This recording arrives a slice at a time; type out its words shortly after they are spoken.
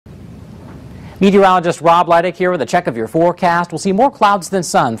Meteorologist Rob Leidick here with a check of your forecast. We'll see more clouds than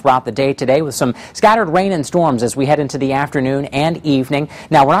sun throughout the day today with some scattered rain and storms as we head into the afternoon and evening.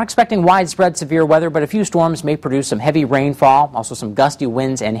 Now, we're not expecting widespread severe weather, but a few storms may produce some heavy rainfall, also some gusty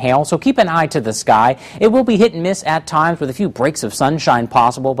winds and hail, so keep an eye to the sky. It will be hit and miss at times with a few breaks of sunshine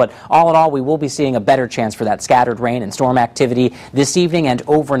possible, but all in all, we will be seeing a better chance for that scattered rain and storm activity this evening and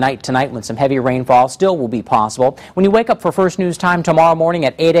overnight tonight when some heavy rainfall still will be possible. When you wake up for first news time tomorrow morning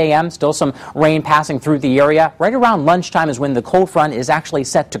at 8 a.m., still some rain passing through the area. Right around lunchtime is when the cold front is actually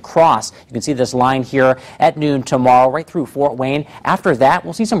set to cross. You can see this line here at noon tomorrow right through Fort Wayne. After that,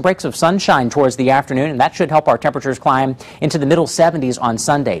 we'll see some breaks of sunshine towards the afternoon, and that should help our temperatures climb into the middle 70s on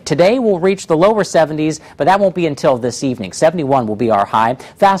Sunday. Today, we'll reach the lower 70s, but that won't be until this evening. 71 will be our high.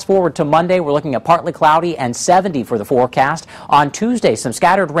 Fast forward to Monday, we're looking at partly cloudy and 70 for the forecast. On Tuesday, some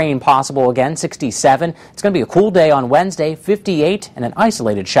scattered rain possible again, 67. It's going to be a cool day on Wednesday, 58, and an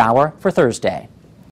isolated shower for Thursday.